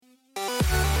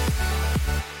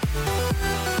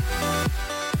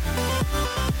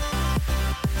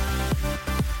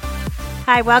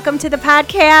Hi, welcome to the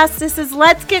podcast. This is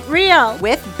Let's Get Real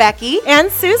with Becky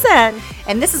and Susan.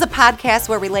 And this is a podcast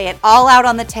where we lay it all out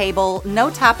on the table. No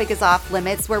topic is off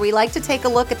limits, where we like to take a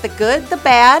look at the good, the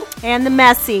bad, and the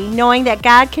messy, knowing that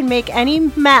God can make any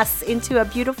mess into a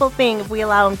beautiful thing if we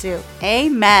allow Him to.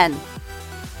 Amen.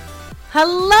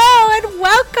 Hello and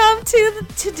welcome to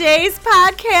today's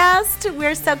podcast.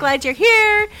 We're so glad you're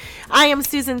here. I am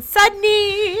Susan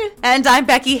Sudney. And I'm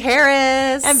Beckee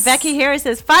Harris. And Beckee Harris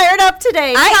is fired up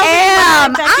today.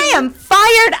 I am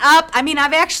fired up. I mean,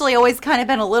 I've actually always kind of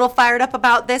been a little fired up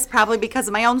about this, probably because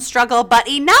of my own struggle. But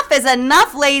enough is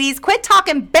enough, ladies. Quit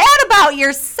talking bad about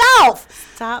yourself.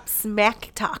 Stop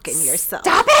smack talking yourself.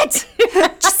 Stop it.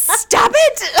 Just stop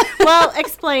it. Well,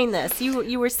 explain this.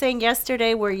 You were saying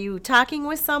yesterday, were you talking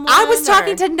with someone? I was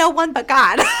talking to no one but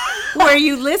God. Were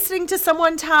you listening to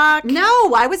someone talk?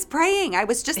 No, I was praying. I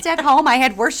was just at home. I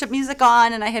had worship music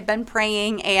on, and I had been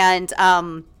praying, and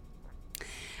I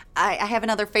have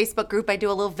another Facebook group I do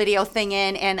a little video thing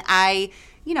in, and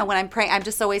when I'm praying, I'm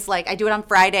just always like, I do it on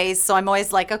Fridays, so I'm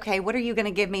always like, okay, what are you going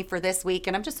to give me for this week?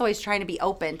 And I'm just always trying to be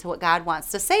open to what God wants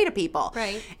to say to people.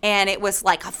 Right. And it was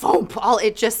like a foam ball.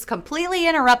 It just completely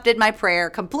interrupted my prayer,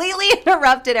 completely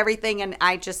interrupted everything, and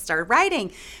I just started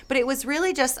writing. But it was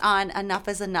really just on enough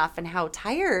is enough and how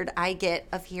tired I get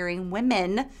of hearing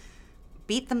women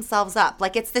beat themselves up.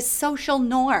 Like, it's this social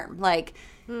norm. Like,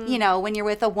 when you're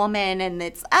with a woman and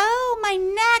it's, oh, my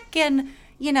neck, and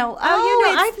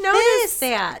I've noticed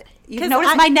that. You've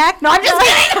noticed my neck? No, I'm just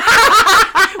kidding.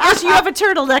 Well, you have a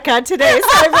turtleneck on today, so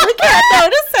I really can't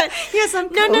notice it. Yes, I'm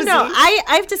cozy. No. I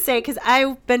have to say, because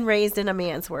I've been raised in a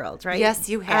man's world, right? Yes,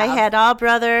 you have. I had all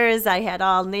brothers. I had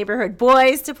all neighborhood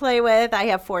boys to play with. I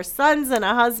have 4 sons and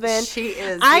a husband. She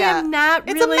is, I am not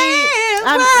it's really. It's a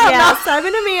man's world. Yes, I'm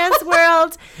in a man's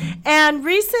world. And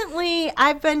recently,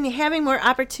 I've been having more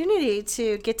opportunity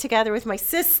to get together with my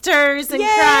sisters in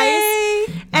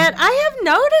Christ. And I have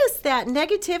noticed that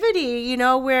negativity,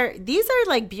 where these are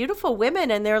like beautiful women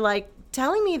and they're like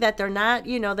telling me that they're not,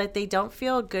 that they don't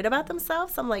feel good about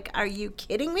themselves. I'm like, are you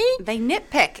kidding me? They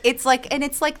nitpick. It's like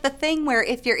the thing where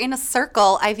if you're in a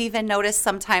circle, I've even noticed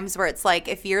sometimes where it's like,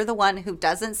 if you're the one who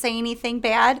doesn't say anything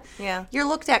bad, you're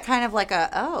looked at kind of like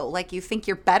like you think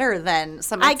you're better than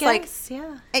somebody. I guess,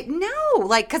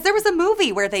 because there was a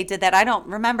movie where they did that. I don't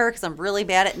remember because I'm really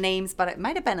bad at names, but it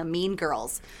might have been a Mean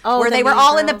Girls, where they were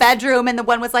all in the bedroom and the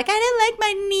one was like, I didn't like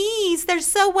my knees. They're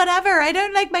so whatever. I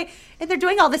don't like and they're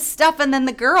doing all this stuff. And then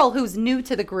the girl who's new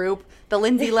to the group, the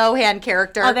Lindsay Lohan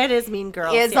character. Oh, that is Mean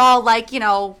Girls. Is all like,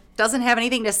 doesn't have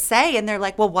anything to say. And they're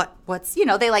like, well, what's,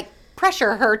 they like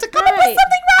pressure her to come up with something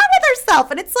wrong with herself.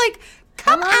 And it's like,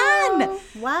 come on.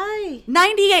 Why?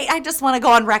 98, I just want to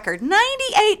go on record.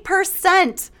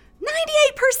 98%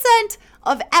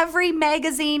 of every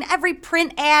magazine, every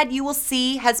print ad you will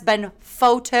see has been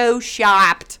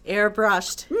photoshopped.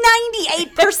 Airbrushed.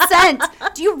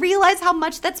 98%. Do you realize how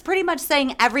much? That's pretty much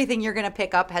saying everything you're going to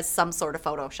pick up has some sort of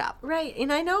Photoshop. Right.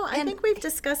 And I think we've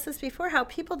discussed this before, how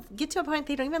people get to a point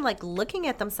they don't even like looking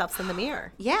at themselves in the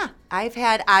mirror. Yeah.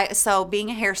 So being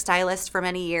a hairstylist for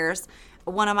many years,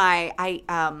 one of my,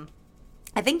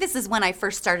 I think this is when I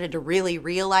first started to really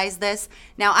realize this.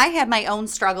 Now, I had my own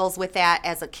struggles with that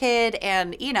as a kid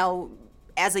and,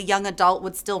 as a young adult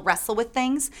would still wrestle with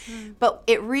things. But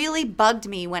it really bugged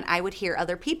me when I would hear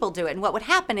other people do it. And what would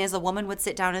happen is a woman would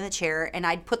sit down in the chair and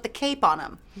I'd put the cape on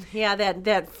them. Yeah,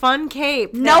 that fun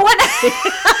cape. No one...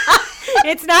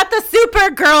 It's not the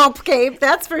Supergirl cape,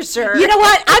 that's for sure. You know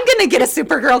what? I'm going to get a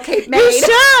Supergirl cape made.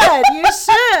 You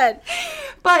should.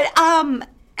 But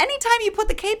anytime you put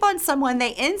the cape on someone,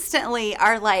 they instantly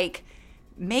are like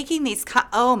making these,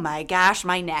 oh my gosh,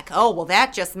 my neck. Oh, well,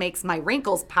 that just makes my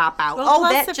wrinkles pop out. Well,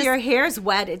 plus if your hair's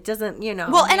wet, it doesn't,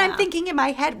 Well, and I'm thinking in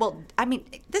my head, well, I mean,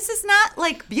 this is not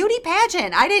like beauty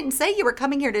pageant. I didn't say you were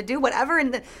coming here to do whatever.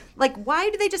 And why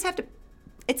do they just have to,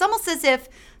 it's almost as if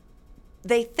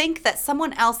they think that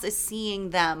someone else is seeing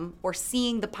them or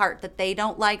seeing the part that they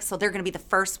don't like, so they're going to be the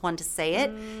first one to say it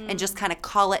and just kind of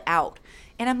call it out.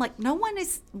 And I'm like, no one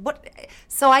is, what?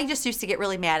 So I just used to get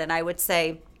really mad, and I would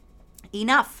say,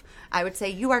 enough. I would say,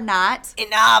 you are not.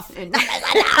 Enough.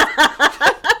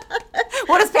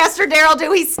 What does Pastor Darrell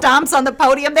do? He stomps on the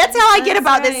podium. That's how I get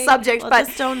about this subject. Well, but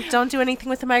just don't do anything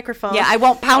with the microphone. Yeah, I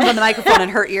won't pound on the microphone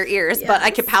and hurt your ears, but I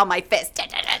can pound my fist.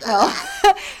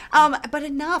 But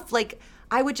enough.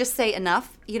 I would just say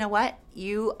enough. You know what?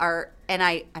 You are, and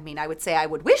I mean, I would say I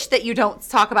would wish that you don't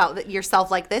talk about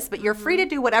yourself like this, but you're free to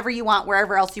do whatever you want,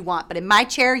 wherever else you want. But in my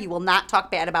chair, you will not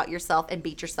talk bad about yourself and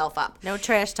beat yourself up. No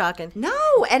trash talking.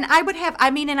 No. And I would have,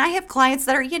 and I have clients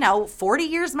that are, 40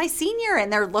 years my senior,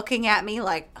 and they're looking at me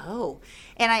like, oh.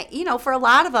 And for a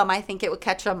lot of them, I think it would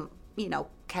catch them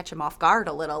off guard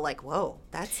a little, like, whoa,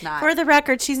 that's not. For the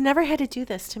record, she's never had to do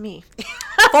this to me.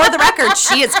 For the record,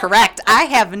 she is correct. I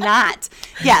have not.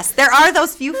 Yes, there are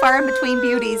those few far in between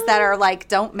beauties that are like,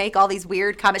 don't make all these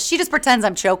weird comments. She just pretends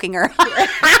I'm choking her.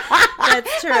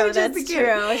 That's true. That's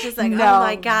true. It's just like, oh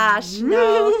my gosh,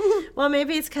 no. Well,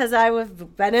 maybe it's because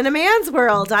I've been in a man's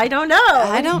world. I don't know.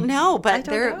 I don't know, but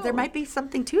there might be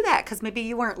something to that, because maybe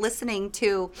you weren't listening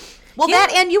to,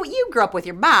 that, and you grew up with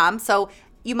your mom, so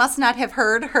you must not have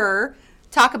heard her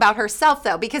talk about herself,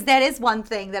 though, because that is one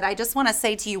thing that I just want to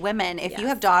say to you women. If you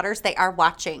have daughters, they are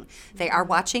watching. They are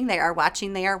watching. They are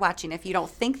watching. They are watching. If you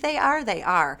don't think they are, they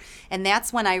are. And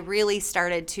that's when I really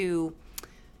started to,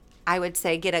 I would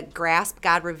say, get a grasp.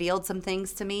 God revealed some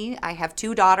things to me. I have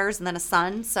 2 daughters and then a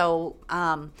son. So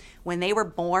when they were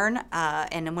born,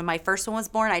 and when my first one was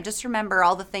born, I just remember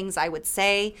all the things I would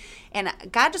say. And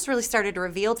God just really started to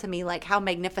reveal to me, like, how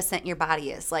magnificent your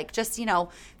body is. Like, just,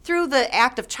 through the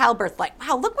act of childbirth, like,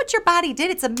 wow, look what your body did.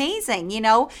 It's amazing,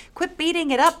 Quit beating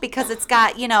it up because it's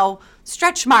got,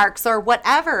 stretch marks or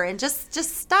whatever. And just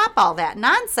stop all that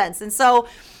nonsense. And so,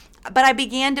 but I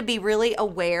began to be really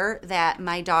aware that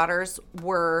my daughters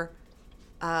were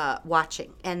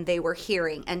watching and they were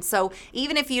hearing. And so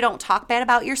even if you don't talk bad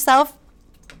about yourself,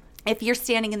 if you're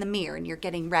standing in the mirror and you're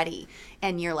getting ready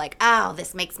and you're like, oh,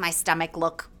 this makes my stomach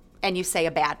look, and you say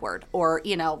a bad word, or,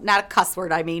 not a cuss word,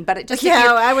 but it just.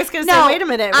 Yeah, I was going to say, wait a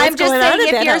minute. I'm just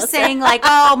saying, if you're saying like,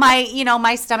 oh,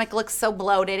 my stomach looks so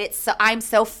bloated, I'm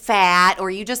so fat, or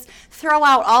you just throw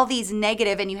out all these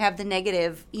negative, and you have the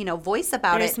negative, voice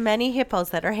about There's many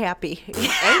hippos that are happy. Amen.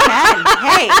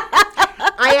 Hey,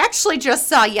 I actually just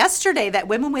saw yesterday that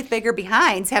women with bigger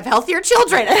behinds have healthier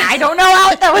children. I don't know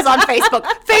how that was on Facebook.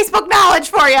 Facebook knowledge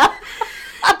for you.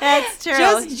 That's true.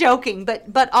 Just joking,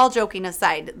 but all joking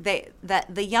aside,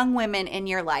 the young women in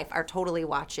your life are totally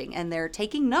watching, and they're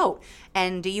taking note.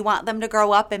 And do you want them to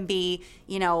grow up and be,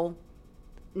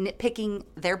 nitpicking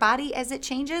their body as it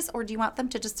changes, or do you want them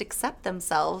to just accept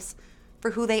themselves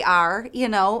for who they are,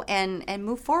 and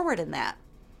move forward in that?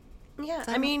 Yeah,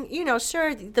 I mean,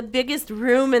 sure, the biggest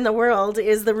room in the world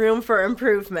is the room for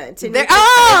improvement. And there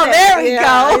we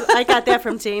go. I got that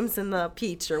from James and the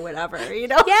Peach or whatever,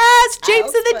 Yes,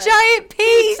 James and the Giant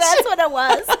Peach. That's what it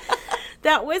was.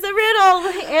 That was a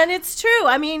riddle, and it's true.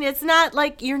 I mean, it's not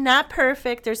like you're not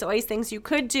perfect. There's always things you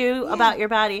could do about your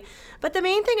body. But the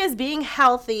main thing is being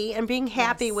healthy and being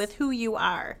happy with who you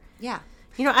are. Yeah.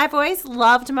 I've always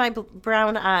loved my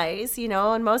brown eyes,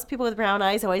 and most people with brown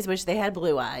eyes always wish they had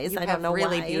blue eyes. I don't know why. You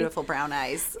have really beautiful brown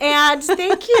eyes. And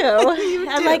thank you.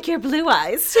 I like your blue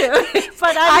eyes, too.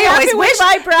 But I always wish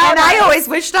my brown eyes. I always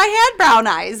wished I had brown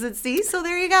eyes. And see, so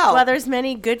there you go. Well, there's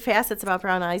many good facets about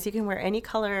brown eyes. You can wear any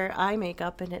color eye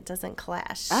makeup and it doesn't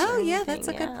clash. Oh, yeah, that's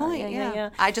a good point.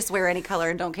 Yeah. I just wear any color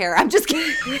and don't care. I'm just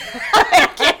kidding.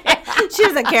 She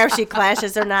doesn't care if she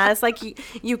clashes or not. It's like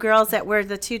you girls that wear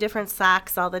the 2 different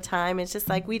socks all the time. It's just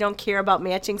like we don't care about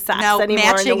matching socks anymore.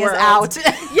 Matching in the world. is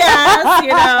out.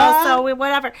 Yes, so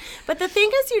whatever. But the thing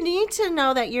is, you need to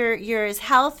know that you're as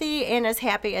healthy and as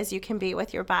happy as you can be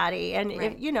with your body. And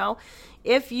right.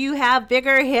 if you have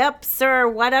bigger hips or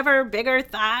whatever, bigger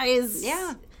thighs,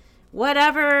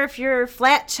 whatever, if you're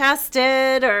flat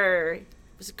chested or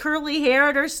curly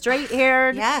haired or straight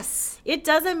haired. Yes. It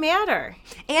doesn't matter.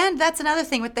 And that's another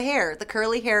thing with the hair, the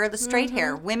curly hair or the straight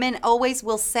hair. Women always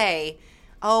will say,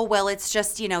 oh, well, it's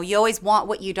just, you always want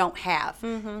what you don't have.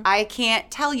 I can't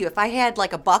tell you. If I had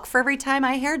like $1 for every time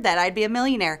I heard that, I'd be a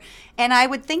millionaire. And I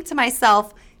would think to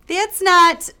myself, that's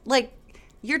not like,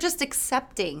 you're just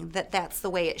accepting that that's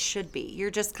the way it should be. You're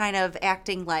just kind of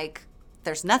acting like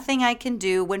there's nothing I can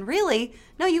do, when really,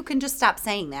 no, you can just stop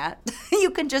saying that. You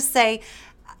can just say,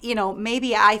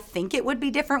 maybe I think it would be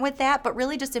different with that, but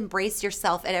really just embrace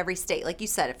yourself at every state. Like you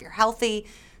said, if you're healthy,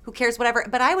 who cares, whatever.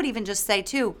 But I would even just say,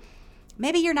 too,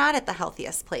 maybe you're not at the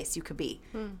healthiest place you could be.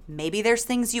 Maybe there's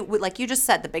things like you just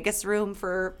said, the biggest room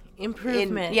for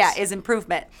improvement. Is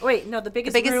improvement. Wait, no, the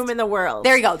biggest room in the world.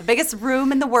 There you go. The biggest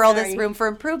room in the world is room for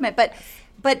improvement.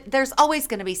 But there's always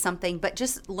going to be something, but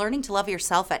just learning to love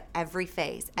yourself at every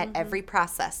phase, at every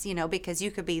process, because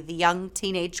you could be the young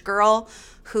teenage girl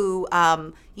who,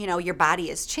 your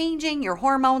body is changing, your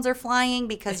hormones are flying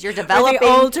because you're developing. Or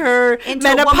the older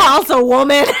menopausal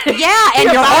woman. Yeah,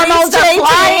 and your hormones are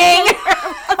flying.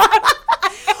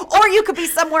 Or you could be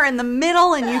somewhere in the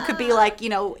middle, and you could be like,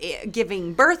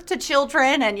 giving birth to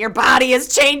children, and your body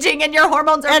is changing, and your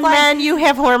hormones are and flying. men, you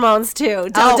have hormones too.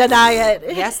 Don't deny it.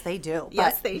 Yes, they do.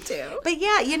 Yes, they do. But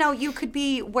yeah, you could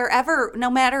be wherever, no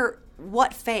matter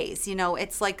what phase.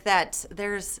 It's like that.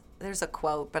 There's a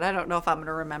quote, but I don't know if I'm going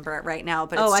to remember it right now.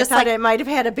 But it's just I thought like, it might have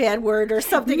had a bad word or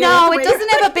something. No, it doesn't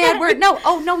have a bad word. No.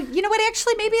 Oh, no. You know what?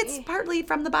 Actually, maybe it's partly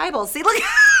from the Bible. See, look.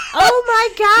 Oh, my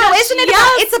gosh. No, isn't it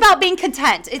it's about being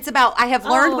content. It's about, I have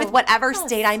learned with whatever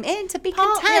state I'm in to be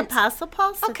content. Apostle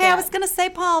Paul said Okay, that. I was going to say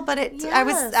Paul, but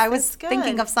I was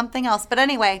thinking of something else. But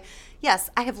anyway,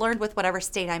 yes, I have learned with whatever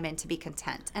state I'm in to be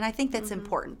content. And I think that's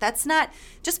important. That's not,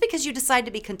 just because you decide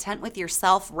to be content with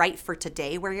yourself right for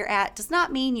today where you're at, does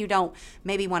not mean you don't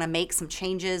maybe want to make some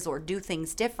changes or do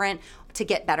things different to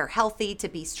get better healthy, to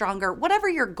be stronger, whatever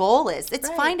your goal is. It's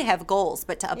fine to have goals,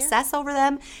 but to obsess over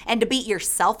them and to beat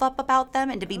yourself up about them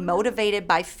and to be motivated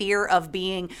by fear of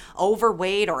being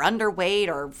overweight or underweight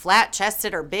or flat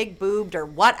chested or big boobed or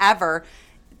whatever,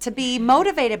 to be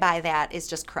motivated by that is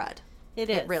just crud.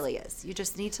 It really is. You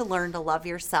just need to learn to love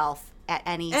yourself at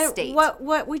any state.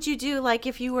 What would you do, like,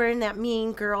 if you were in that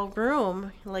mean girl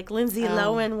room, like Lindsay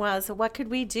Lohan was? What could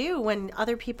we do when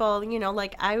other people,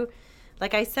 like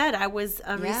I said, I was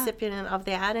a recipient of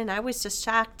that, and I was just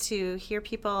shocked to hear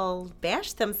people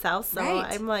bash themselves. So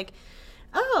I'm like,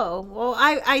 oh, well,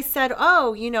 I said,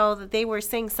 that they were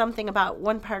saying something about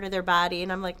one part of their body,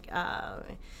 and I'm like,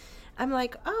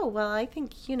 oh, well, I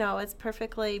think, it's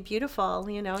perfectly beautiful,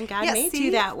 and God made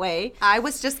you that way. I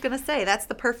was just going to say, that's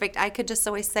the perfect, I could just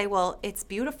always say, well, it's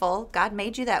beautiful. God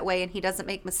made you that way, and he doesn't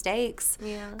make mistakes.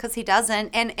 Yeah. Because he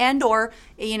doesn't. Or,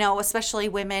 especially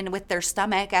women with their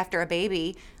stomach after a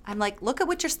baby, I'm like, look at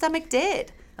what your stomach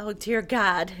did. Oh, dear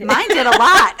God. Mine did a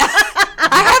lot.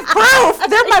 I have proof.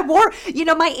 They're my war.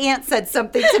 My aunt said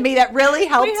something to me that really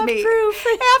helped me. Proof.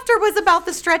 After was about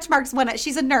the stretch marks when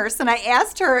she's a nurse, and I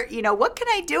asked her, what can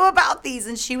I do about these?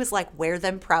 And she was like, wear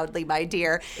them proudly, my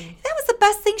dear. That was the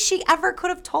best thing she ever could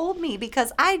have told me,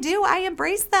 because I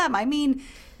embrace them. I mean,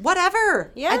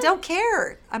 whatever. Yeah. I don't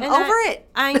care. I'm over it.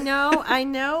 I know.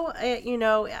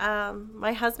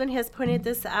 My husband has pointed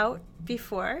this out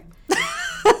before.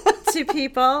 To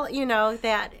people,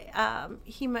 that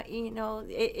he might,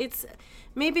 it's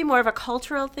maybe more of a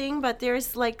cultural thing, but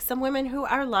there's like some women who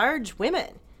are large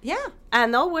women. Yeah.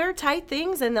 And they'll wear tight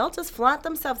things and they'll just flaunt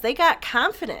themselves. They got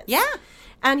confidence. Yeah.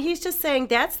 And he's just saying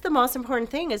that's the most important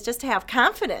thing, is just to have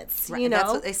confidence, Right. That's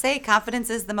what they say. Confidence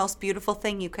is the most beautiful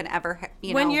thing you can ever,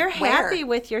 when you're happy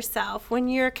with yourself, when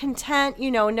you're content,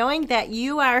 knowing that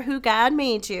you are who God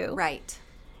made you. Right.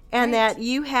 And that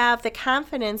you have the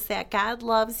confidence that God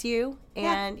loves you,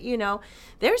 and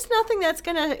there's nothing that's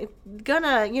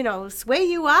gonna sway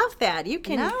you off that. You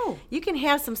can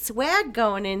have some swag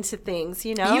going into things,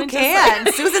 You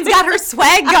can. Susan's got her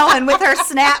swag going with her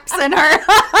snaps and her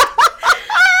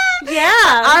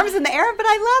arms in the air, but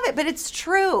I love it. But it's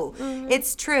true. Mm-hmm.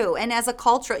 It's true. And as a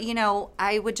culture,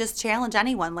 I would just challenge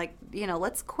anyone, like,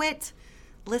 let's quit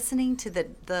listening to the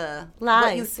lies.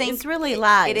 What you think. It's really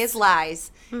lies. It is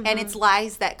lies. Mm-hmm. And it's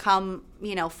lies that come,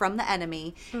 from the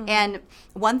enemy. Mm-hmm. And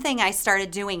one thing I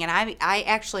started doing, and I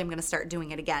actually am going to start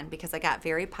doing it again, because I got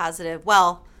very positive.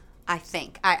 Well, I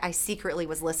think. I secretly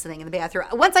was listening in the bathroom.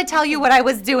 Once I tell you what I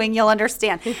was doing, you'll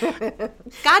understand.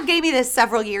 God gave me this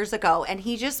several years ago, and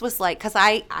he just was like, because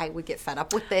I would get fed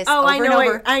up with this over and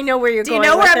over. I know where you're going. Do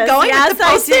you know where I'm going? Yes, with the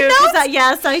Post-it notes?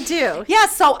 Yes, I do. Yeah,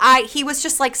 so he was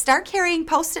just like, start carrying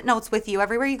Post-it notes with you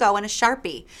everywhere you go, and a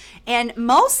Sharpie. And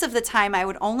most of the time, I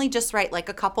would only just write like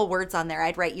a couple words on there.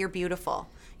 I'd write, you're beautiful.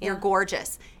 You're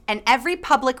gorgeous. And every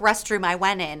public restroom I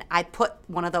went in, I put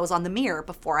one of those on the mirror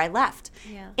before I left.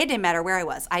 Yeah. It didn't matter where I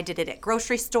was. I did it at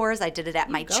grocery stores. I did it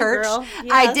at my church. Yes.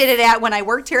 I did it when I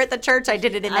worked here at the church. I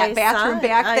did it in that bathroom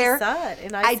back there. I saw it.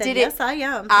 And I said, yes, I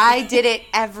am. I did it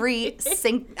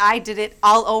I did it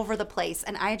all over the place.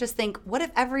 And I just think, what if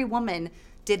every woman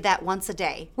did that once a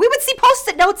day? We would see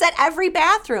Post-it notes at every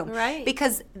bathroom. Right.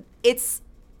 Because it's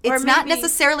not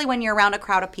necessarily when you're around a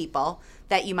crowd of people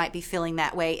that you might be feeling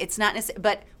that way. It's not necessarily,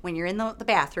 but when you're in the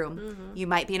bathroom, you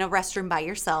might be in a restroom by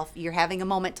yourself. You're having a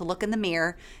moment to look in the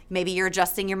mirror. Maybe you're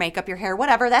adjusting your makeup, your hair,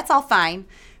 whatever. That's all fine.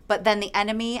 But then the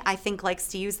enemy, I think, likes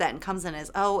to use that and comes in as,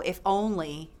 oh, if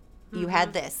only you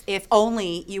had this. If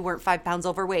only you weren't 5 pounds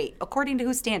overweight, according to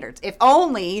whose standards? If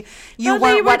only you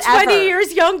weren't whatever. 20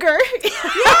 years younger.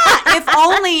 Yeah, if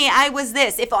only I was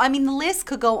this. The list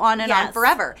could go on and on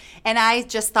forever. And I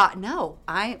just thought, no,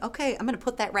 I'm going to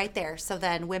put that right there. So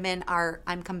then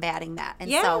I'm combating that. And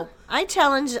so I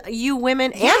challenge you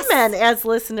women and men as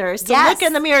listeners to look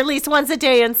in the mirror at least once a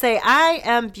day and say, I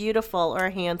am beautiful or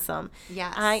handsome.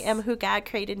 Yes. I am who God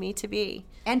created me to be.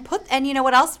 And you know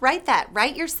what else? Write that.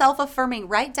 Write your self-affirming.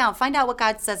 Write down. Find out what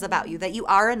God says about you, that you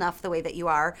are enough the way that you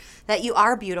are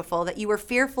beautiful, that you were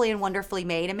fearfully and wonderfully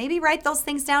made. And maybe write those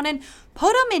things down and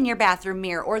put them in your bathroom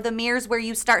mirror or the mirrors where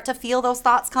you start to feel those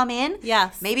thoughts come in.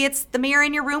 Yes. Maybe it's the mirror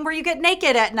in your room where you get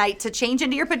naked at night to change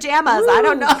into your pajamas. Ooh. I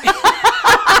don't know.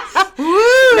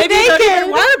 Maybe you don't even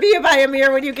want to be by a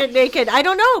mirror when you get naked. I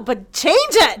don't know, but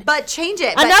change it.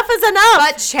 Enough is enough.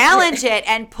 But challenge it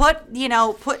and put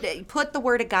the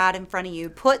word of God in front of you.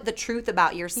 Put the truth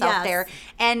about yourself there.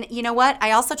 And you know what?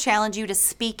 I also challenge you to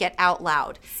speak it out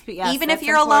loud. Even if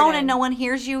you're alone and no one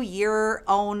hears you, your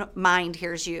own mind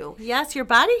hears you. Yes, your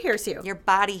body hears you. Your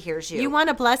body hears you. You want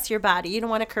to bless your body. You don't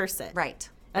want to curse it. Right.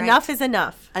 Enough is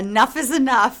enough. Enough is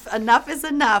enough. Enough is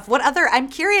enough. I'm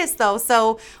curious though.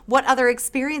 So what other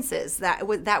experiences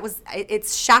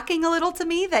it's shocking a little to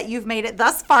me that you've made it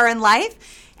thus far in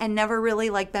life and never really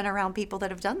been around people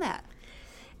that have done that.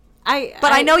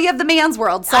 I know you have the man's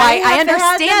world, so I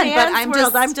understand,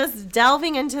 but I'm just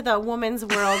delving into the woman's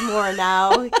world more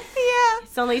now. Yeah.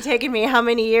 It's only taken me how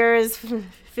many years?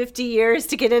 50 years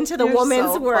to get into the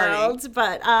woman's world. Funny.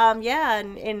 But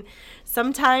and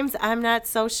sometimes I'm not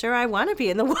so sure I want to be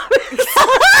in the woman's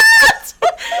world.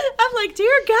 I'm like,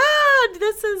 dear God,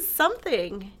 this is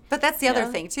something. But that's the other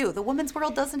thing too. The woman's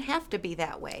world doesn't have to be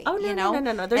that way. Oh no,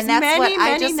 no. There's and that's many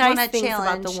nice things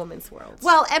challenge about the woman's world.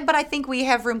 Well, but I think we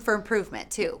have room for improvement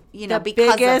too. The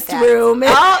because biggest of that. room.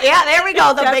 Oh yeah, there we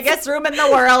go. The biggest room in the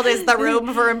world is the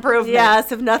room for improvement.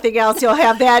 Yes, if nothing else, you'll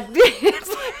have that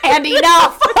and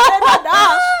enough.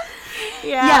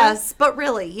 Yeah. Yes, but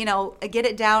really, get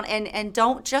it down and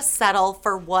don't just settle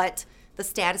for what the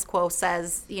status quo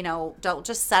says. Don't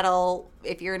just settle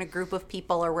if you're in a group of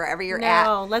people or wherever you're at.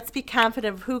 No, let's be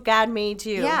confident of who God made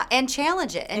you. Yeah, and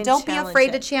challenge it. And don't be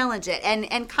afraid to challenge it.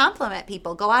 And compliment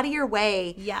people. Go out of your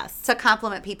way to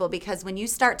compliment people, because when you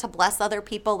start to bless other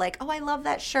people, like, oh, I love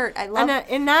that shirt. I love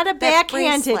and not a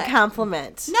backhanded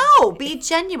compliment. No, be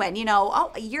genuine.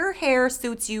 Oh, your hair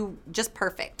suits you just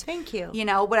perfect. Thank you.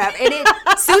 Whatever. And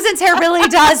Susan's hair really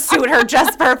does suit her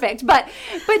just perfect. But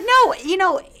no,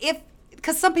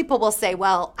 because some people will say,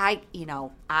 well,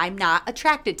 I'm not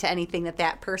attracted to anything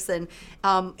that person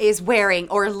is wearing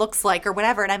or looks like or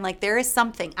whatever. And I'm like, there is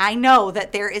something. I know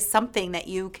that there is something that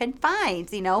you can find.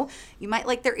 You might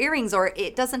like their earrings, or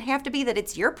it doesn't have to be that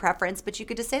it's your preference, but you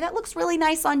could just say, that looks really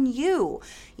nice on you,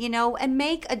 and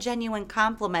make a genuine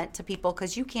compliment to people,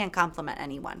 because you can't compliment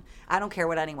anyone. I don't care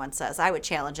what anyone says. I would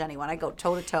challenge anyone. I go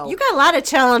toe to toe. You got a lot of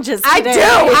challenges today. I do.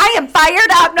 I am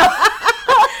fired up. No.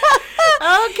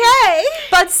 Okay.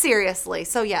 But seriously,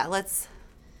 so yeah,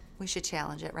 we should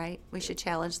challenge it, right? We should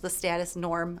challenge the status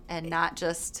norm and not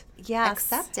just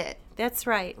accept it. That's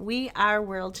right. We are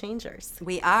world changers.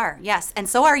 We are, yes. And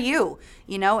so are you.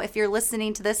 If you're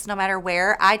listening to this, no matter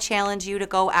where, I challenge you to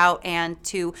go out and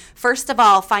to, first of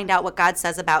all, find out what God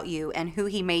says about you and who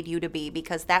he made you to be,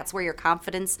 because that's where your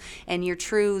confidence and your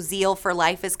true zeal for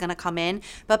life is going to come in.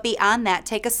 But beyond that,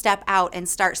 take a step out and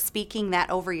start speaking that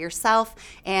over yourself,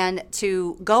 and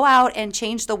to go out and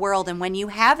change the world. And when you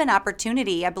have an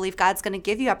opportunity, I believe God's going to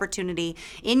give you opportunity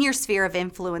in your sphere of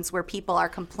influence where people are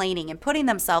complaining and putting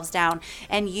themselves down,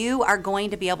 and you are going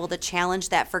to be able to challenge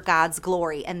that for God's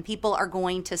glory, and people are going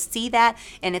to see that,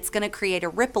 and it's going to create a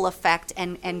ripple effect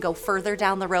and go further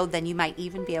down the road than you might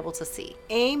even be able to see.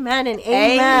 Amen and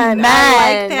amen.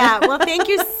 I like that. Well, thank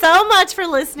you so much for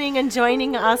listening and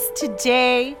joining us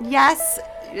today. Yes,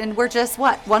 and we're just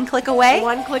one click away?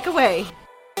 One click away.